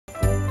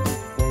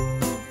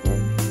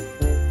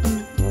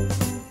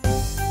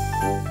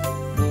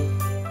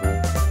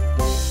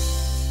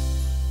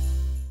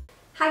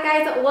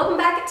Hi guys, welcome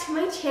back to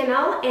my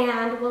channel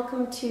and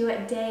welcome to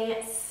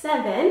day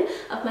 7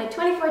 of my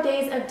 24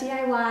 days of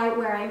DIY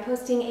where I'm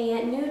posting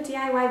a new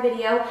DIY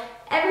video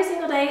every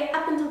single day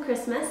up until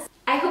Christmas.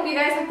 I hope you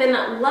guys have been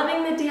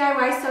loving the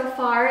DIY so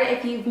far.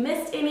 If you've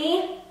missed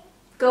any,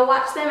 go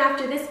watch them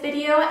after this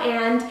video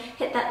and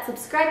hit that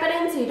subscribe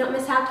button so you don't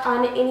miss out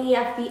on any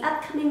of the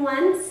upcoming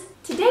ones.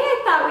 Today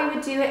I thought we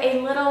would do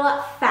a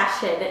little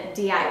fashion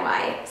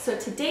DIY. So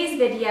today's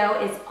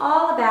video is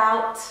all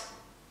about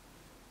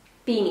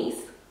beanies.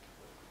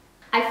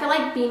 I feel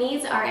like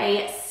beanies are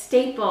a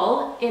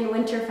staple in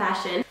winter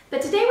fashion,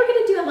 but today we're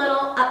going to do a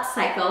little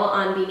upcycle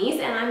on beanies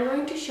and I'm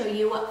going to show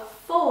you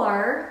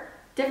 4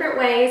 different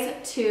ways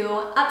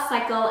to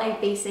upcycle a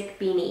basic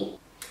beanie,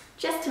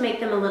 just to make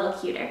them a little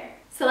cuter.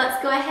 So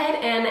let's go ahead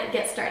and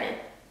get started.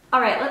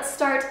 Alright, let's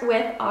start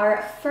with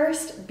our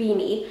first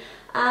beanie.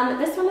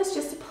 This one is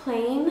just a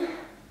plain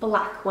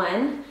black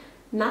one,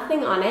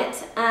 nothing on it,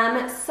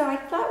 so I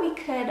thought we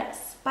could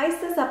spice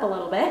this up a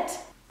little bit.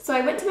 So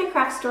I went to my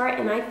craft store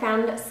and I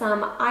found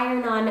some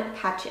iron-on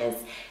patches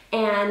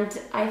and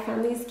I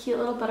found these cute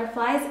little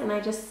butterflies and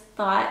I just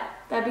thought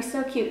that'd be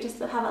so cute just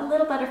to have a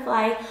little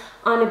butterfly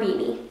on a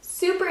beanie.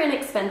 Super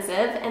inexpensive,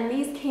 and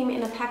these came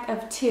in a pack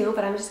of 2,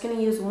 but I'm just going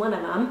to use one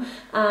of them.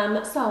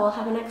 So I'll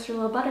have an extra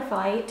little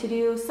butterfly to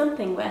do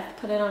something with.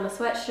 Put it on a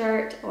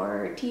sweatshirt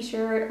or a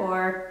t-shirt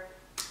or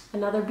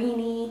another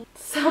beanie.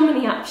 So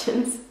many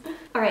options.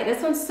 Alright,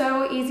 this one's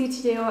so easy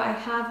to do. I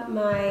have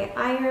my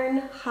iron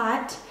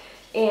hot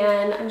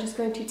and I'm just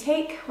going to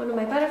take one of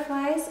my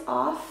butterflies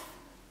off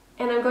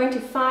and I'm going to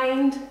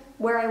find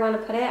where I want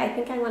to put it. I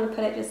think I want to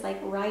put it just like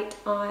right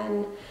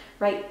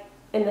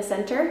in the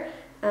center.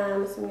 So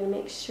I'm going to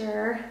make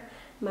sure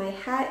my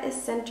hat is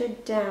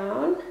centered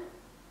down.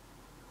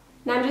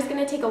 Now I'm just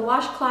going to take a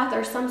washcloth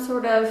or some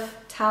sort of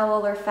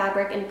towel or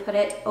fabric and put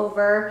it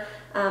over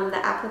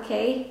the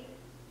applique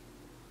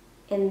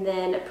and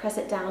then press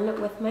it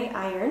down with my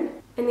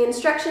iron. And the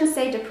instructions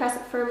say to press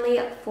it firmly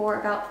for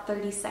about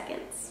 30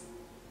 seconds.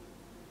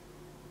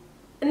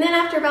 And then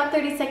after about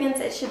 30 seconds,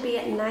 it should be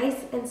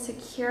nice and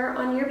secure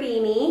on your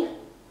beanie.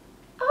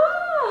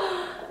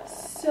 Ah,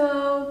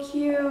 so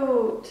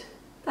cute.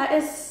 That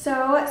is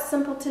so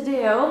simple to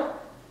do.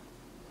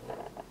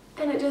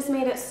 And it just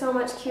made it so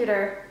much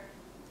cuter.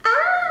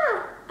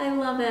 Ah, I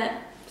love it.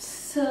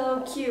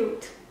 So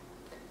cute.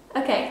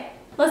 Okay,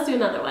 let's do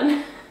another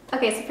one.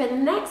 Okay, so for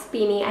the next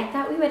beanie, I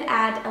thought we would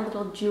add a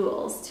little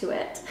jewels to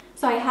it.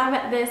 So I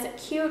have this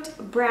cute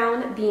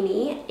brown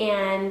beanie,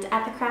 and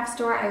at the craft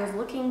store I was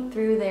looking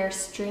through their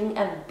string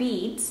of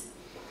beads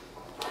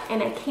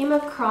and I came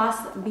across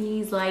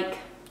these like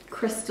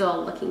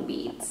crystal looking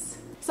beads.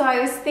 So I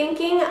was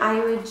thinking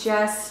I would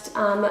just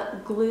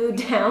glue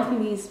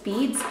down these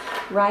beads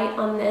right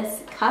on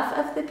this cuff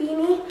of the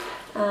beanie,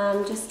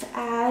 just to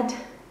add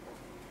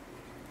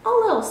a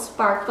little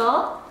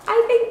sparkle.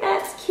 I think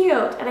that's cute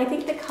and I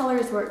think the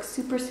colors work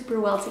super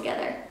well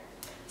together.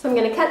 So I'm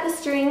going to cut the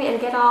string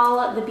and get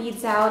all the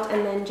beads out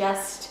and then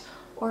just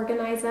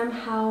organize them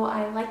how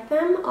I like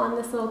them on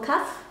this little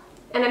cuff.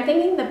 And I'm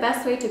thinking the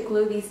best way to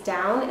glue these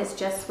down is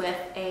just with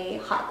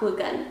a hot glue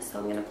gun. So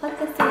I'm going to plug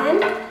this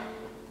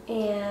in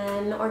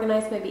and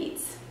organize my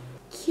beads.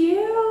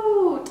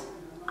 Cute!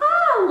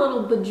 Ah, a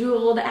little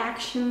bejeweled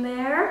action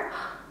there.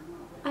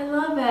 I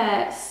love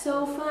it.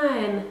 So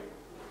fun.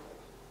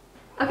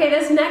 Okay,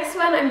 this next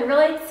one I'm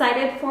really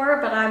excited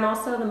for, but I'm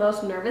also the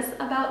most nervous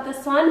about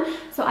this one.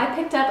 So I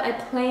picked up a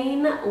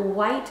plain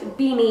white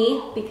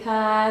beanie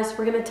because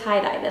we're gonna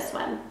tie-dye this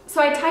one.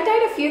 So I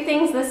tie-dyed a few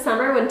things this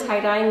summer when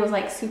tie-dyeing was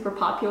like super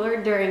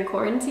popular during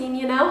quarantine,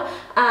 you know?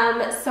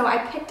 So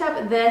I picked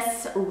up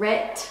this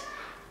Rit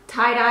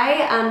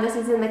tie-dye. This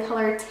is in the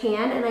color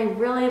tan and I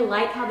really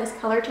like how this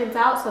color turns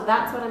out, so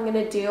that's what I'm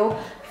gonna do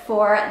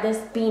for this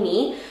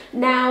beanie.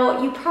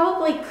 Now you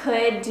probably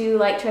could do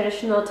like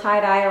traditional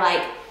tie-dye,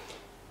 like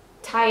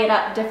tie it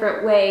up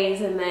different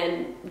ways and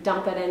then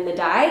dump it in the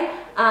dye,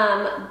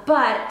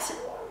 but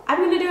I'm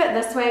gonna do it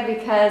this way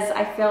because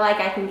I feel like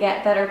I can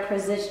get better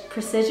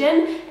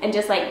precision and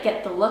just like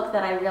get the look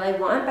that I really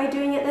want by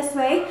doing it this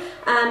way.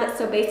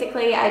 So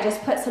basically I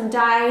just put some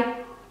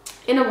dye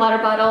in a water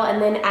bottle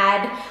and then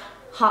add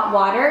hot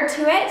water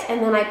to it,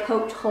 and then I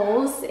poked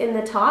holes in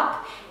the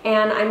top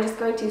and I'm just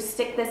going to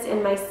stick this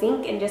in my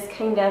sink and just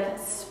kind of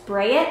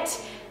spray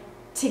it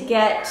to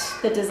get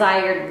the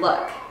desired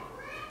look.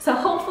 So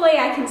hopefully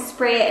I can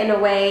spray it in a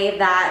way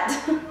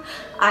that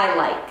I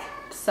like.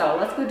 So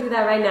let's go do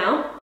that right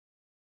now.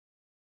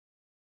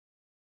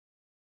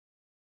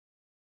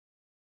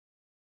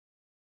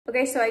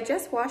 Okay, so I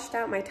just washed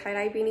out my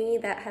tie-dye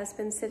beanie that has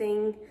been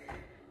sitting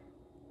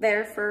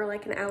there for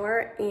like an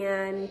hour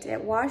and it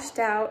washed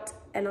out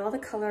and all the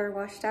color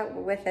washed out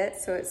with it,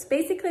 so it's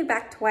basically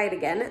back to white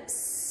again.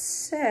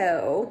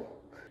 So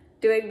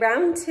doing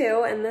round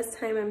 2, and this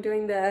time I'm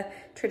doing the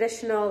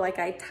traditional, like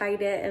I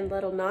tied it in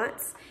little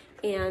knots,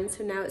 and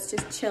so now it's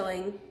just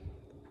chilling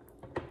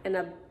in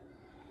a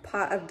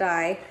pot of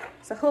dye.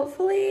 So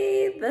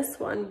hopefully this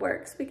one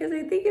works because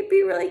I think it'd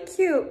be really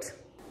cute.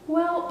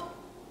 Well,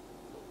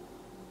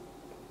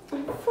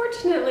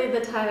 Unfortunately,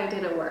 the tie-dye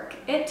didn't work.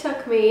 It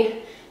took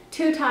me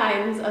 2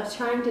 times of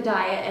trying to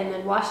dye it and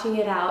then washing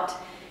it out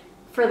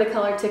for the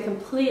color to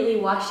completely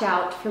wash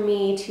out for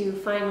me to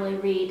finally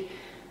read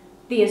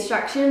the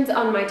instructions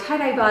on my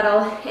tie-dye bottle,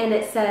 and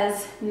it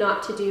says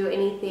not to do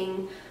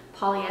anything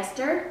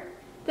polyester.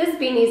 This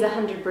beanie is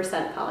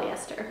 100%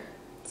 polyester,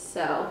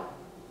 so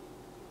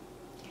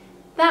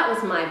that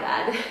was my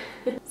bad.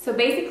 So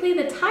basically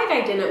the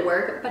tie-dye didn't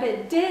work, but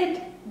it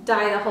did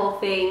dye the whole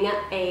thing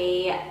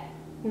a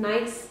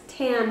nice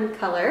tan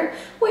color,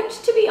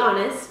 which to be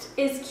honest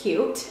is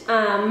cute.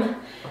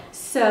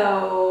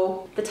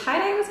 So the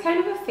tie-dye was kind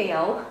of a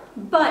fail,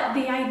 but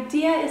the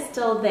idea is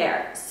still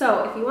there.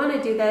 So if you want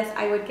to do this,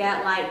 I would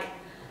get like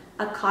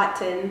a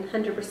cotton,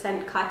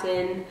 100%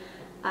 cotton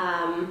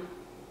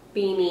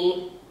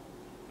beanie.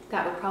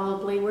 That would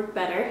probably work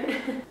better.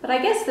 But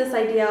I guess this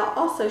idea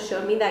also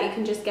showed me that you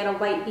can just get a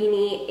white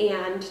beanie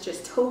and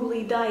just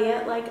totally dye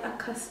it like a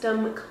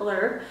custom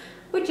color,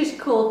 which is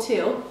cool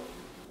too.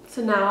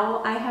 So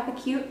now I have a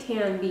cute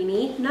tan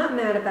beanie. Not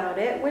mad about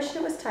it. Wish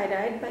it was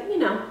tie-dyed, but you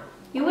know,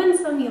 you win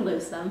some, you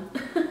lose some.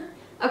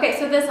 Okay,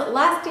 so this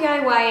last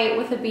DIY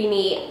with a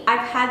beanie,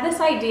 I've had this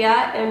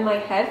idea in my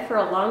head for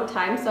a long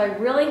time, so I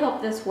really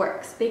hope this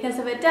works, because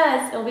if it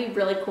does, it'll be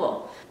really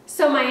cool.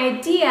 So my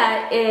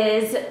idea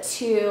is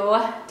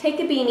to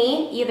take a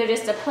beanie, either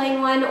just a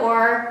plain one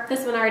or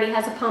this one already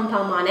has a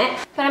pom-pom on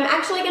it, but I'm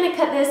actually going to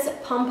cut this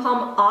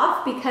pom-pom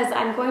off because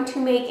I'm going to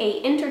make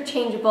a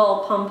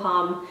interchangeable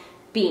pom-pom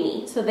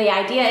beanie. So the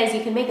idea is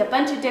you can make a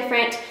bunch of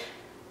different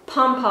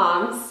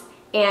pom-poms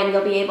and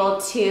you'll be able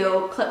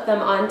to clip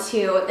them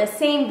onto the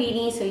same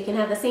beanie, so you can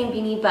have the same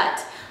beanie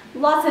but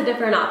lots of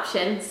different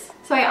options.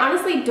 So I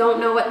honestly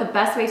don't know what the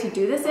best way to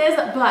do this is,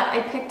 but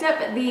I picked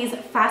up these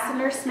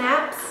fastener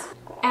snaps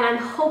and I'm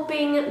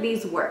hoping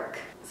these work.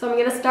 So I'm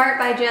gonna start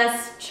by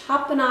just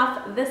chopping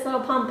off this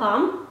little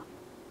pom-pom.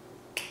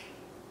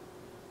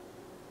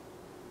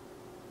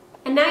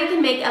 And now you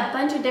can make a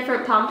bunch of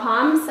different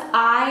pom-poms.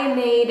 I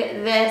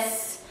made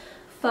this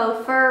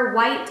faux fur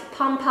white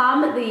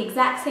pom-pom the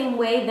exact same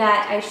way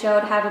that I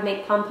showed how to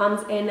make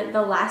pom-poms in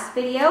the last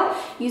video,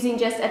 using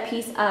just a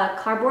piece of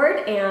cardboard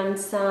and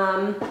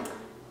some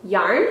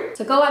yarn.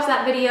 So go watch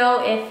that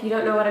video if you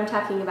don't know what I'm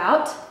talking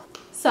about.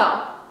 So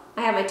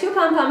I have my 2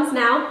 pom-poms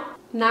now.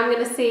 Now I'm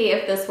gonna see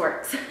if this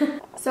works.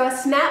 So a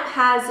snap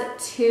has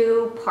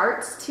 2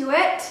 parts to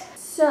it.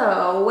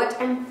 So what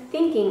I'm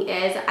thinking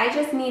is I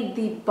just need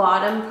the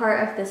bottom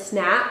part of the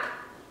snap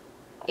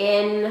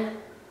in,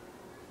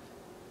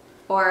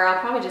 or I'll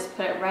probably just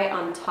put it right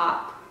on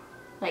top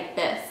like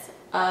this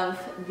of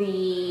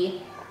the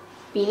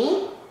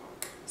beanie.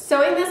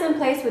 Sewing this in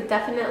place would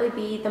definitely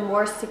be the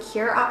more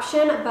secure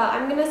option, but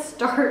I'm gonna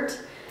start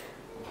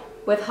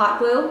with hot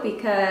glue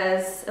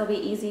because it'll be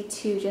easy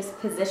to just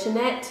position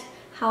it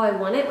how I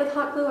want it with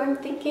hot glue, I'm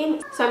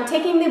thinking. So I'm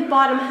taking the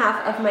bottom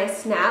half of my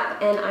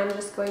snap and I'm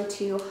just going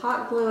to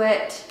hot glue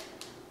it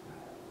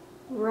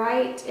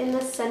right in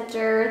the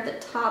center, the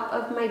top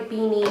of my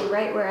beanie,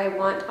 right where I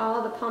want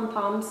all the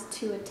pom-poms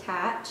to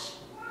attach.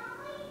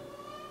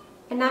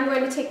 And now I'm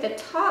going to take the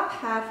top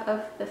half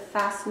of the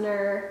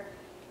fastener,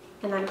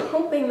 and I'm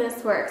hoping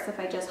this works if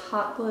I just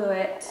hot glue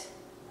it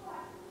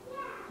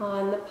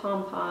on the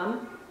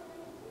pom-pom.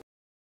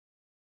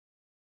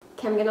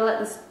 Okay, I'm gonna let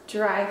this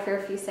dry for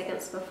a few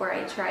seconds before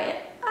I try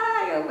it.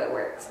 I hope it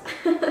works.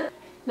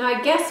 Now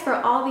I guess for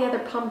all the other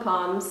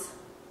pom-poms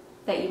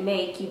that you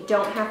make, you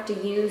don't have to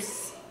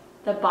use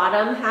the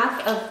bottom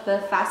half of the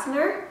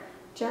fastener,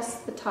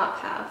 just the top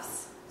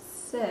halves.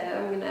 So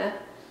I'm gonna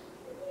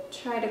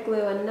try to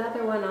glue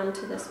another one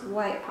onto this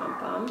white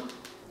pom-pom.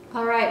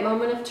 All right,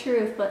 moment of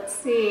truth. Let's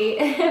see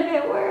if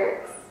it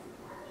works.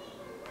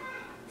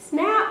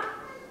 Snap!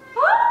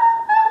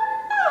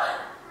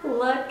 Ah!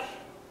 Look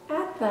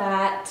at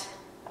that.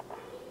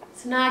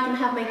 So now I can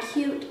have my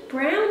cute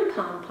brown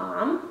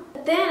pom-pom.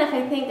 But then if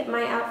I think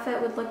my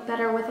outfit would look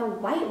better with a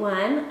white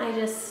one, I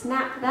just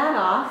snap that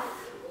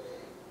off,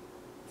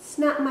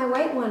 snap my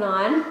white one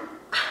on.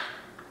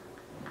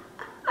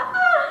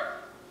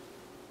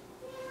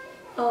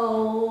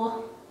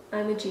 Oh,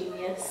 I'm a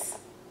genius.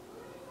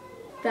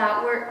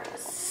 That worked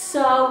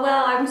so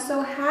well. I'm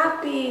so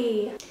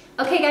happy.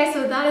 Okay guys,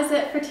 so that is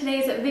it for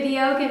today's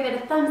video. Give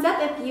it a thumbs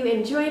up if you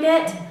enjoyed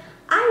it.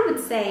 I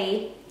would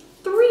say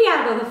 3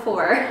 out of the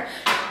 4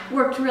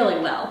 worked really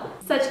well.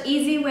 Such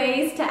easy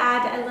ways to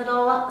add a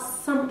little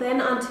something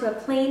onto a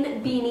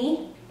plain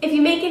beanie. If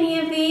you make any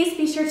of these,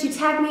 be sure to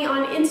tag me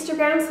on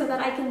Instagram so that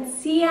I can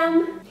see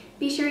them.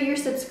 Be sure you're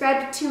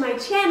subscribed to my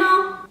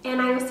channel,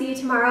 and I will see you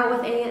tomorrow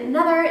with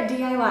another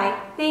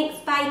DIY. Thanks,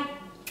 bye.